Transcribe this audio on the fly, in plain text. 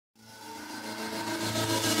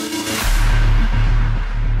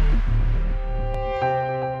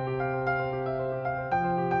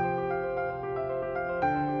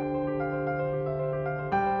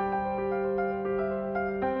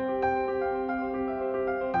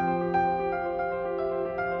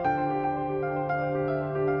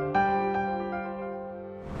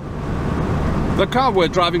The car we're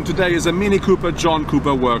driving today is a Mini Cooper John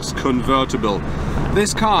Cooper Works convertible.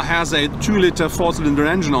 This car has a 2-liter 4-cylinder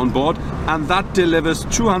engine on board, and that delivers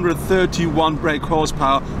 231 brake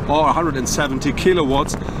horsepower or 170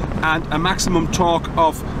 kilowatts and a maximum torque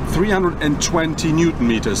of 320 Newton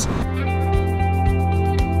meters.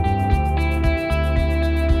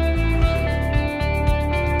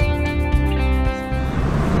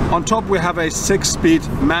 On top we have a 6-speed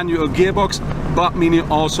manual gearbox, but Mini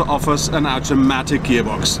also offers an automatic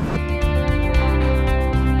gearbox.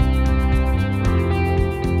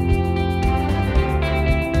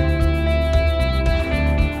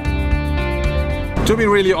 To be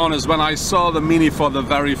really honest, when I saw the Mini for the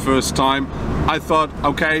very first time, I thought,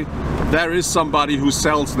 okay, there is somebody who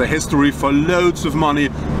sells the history for loads of money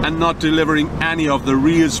and not delivering any of the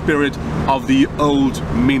real spirit of the old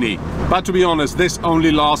Mini. But to be honest, this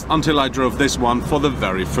only lasts until I drove this one for the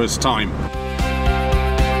very first time.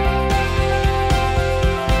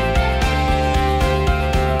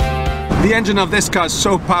 The engine of this car is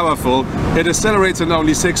so powerful, it accelerates in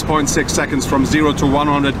only 6.6 seconds from 0 to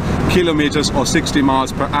 100 kilometers or 60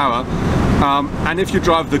 miles per hour. And if you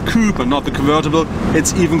drive the coupe and not the convertible,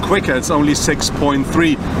 it's even quicker, it's only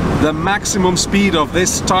 6.3. The maximum speed of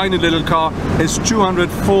this tiny little car is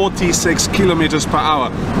 246 kilometers per hour.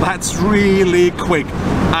 That's really quick.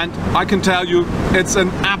 And I can tell you, it's an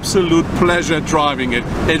absolute pleasure driving it.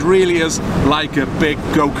 It really is like a big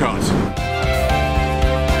go-kart.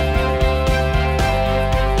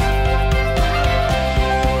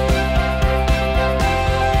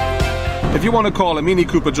 If you want to call a Mini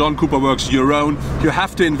Cooper John Cooper Works your own, you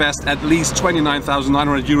have to invest at least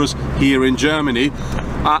 29,900 euros here in Germany.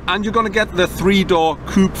 And you're going to get the 3-door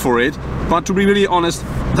coupe for it. But to be really honest,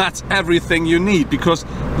 that's everything you need, because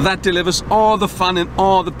that delivers all the fun and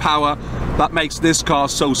all the power that makes this car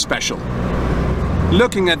so special.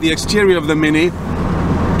 Looking at the exterior of the Mini,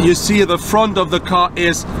 you see the front of the car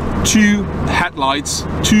is 2 headlights,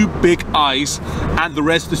 2 big eyes, and the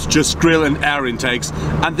rest is just grille and air intakes,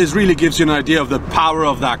 and this really gives you an idea of the power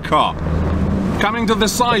of that car. Coming to the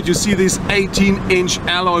side, you see these 18-inch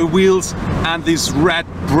alloy wheels and these red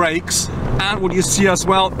brakes, and what you see as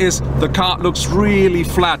well is the car looks really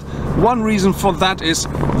flat. One reason for that is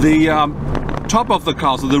the top of the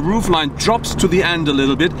car, so the roofline drops to the end a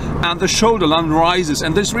little bit and the shoulder line rises,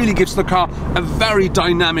 and this really gives the car a very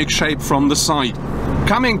dynamic shape from the side.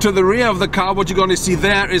 Coming to the rear of the car, what you're going to see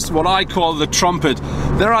there is what I call the trumpet.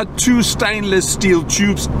 There are 2 stainless steel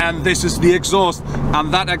tubes, and this is the exhaust,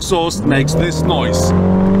 and that exhaust makes this noise.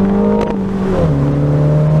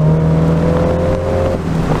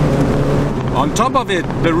 On top of it,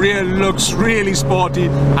 the rear looks really sporty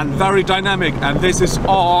and very dynamic, and this is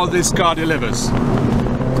all this car delivers.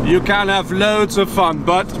 You can have loads of fun,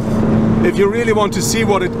 but if you really want to see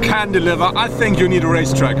what it can deliver, I think you need a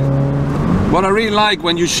racetrack. What I really like,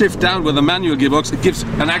 when you shift down with a manual gearbox, it gives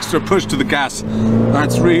an extra push to the gas.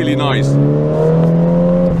 That's really nice.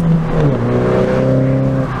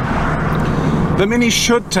 The Mini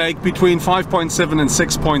should take between 5.7 and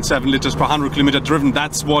 6.7 liters per 100 kilometer driven.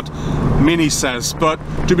 That's what Mini says. But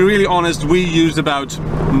to be really honest, we used about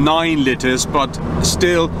 9 liters. But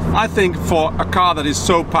still, I think for a car that is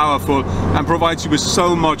so powerful and provides you with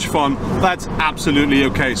so much fun, that's absolutely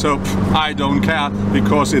okay. So I don't care,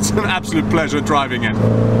 because it's an absolute pleasure driving it.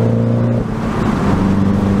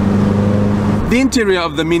 The interior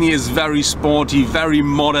of the Mini is very sporty, very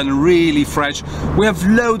modern, really fresh. We have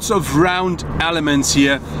loads of round elements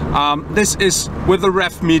here. This is with the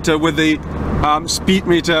rev meter, with the speed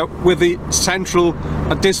meter, with the central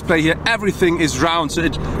display here. Everything is round, so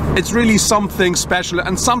it's really something special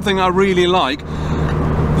and something I really like.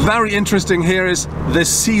 Very interesting here is the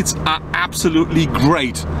seats are absolutely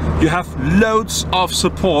great. You have loads of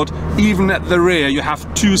support, even at the rear. You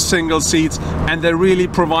have 2 single seats, and they really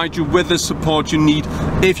provide you with the support you need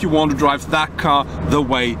if you want to drive that car the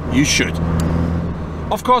way you should.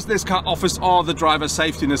 Of course, this car offers all the driver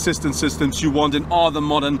safety and assistance systems you want and all the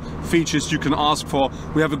modern features you can ask for.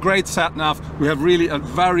 We have a great sat-nav, we have really a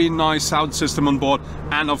very nice sound system on board,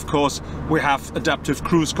 and of course we have adaptive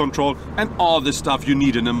cruise control and all the stuff you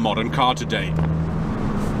need in a modern car today.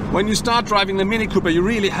 When you start driving the Mini Cooper, you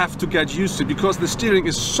really have to get used to it, because the steering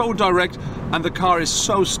is so direct and the car is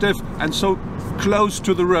so stiff and so close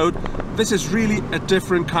to the road. This is really a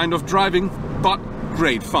different kind of driving, but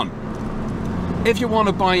great fun. If you want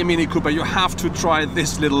to buy a Mini Cooper, you have to try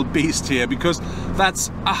this little beast here, because that's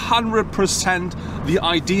 100% the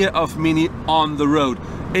idea of Mini on the road.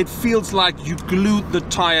 It feels like you glued the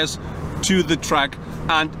tires to the track,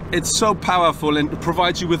 and it's so powerful and it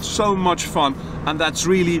provides you with so much fun, and that's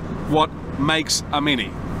really what makes a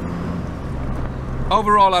Mini.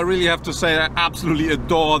 Overall, I really have to say I absolutely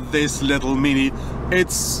adore this little Mini.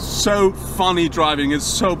 It's so funny driving, it's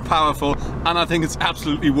so powerful, and I think it's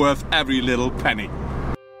absolutely worth every little penny.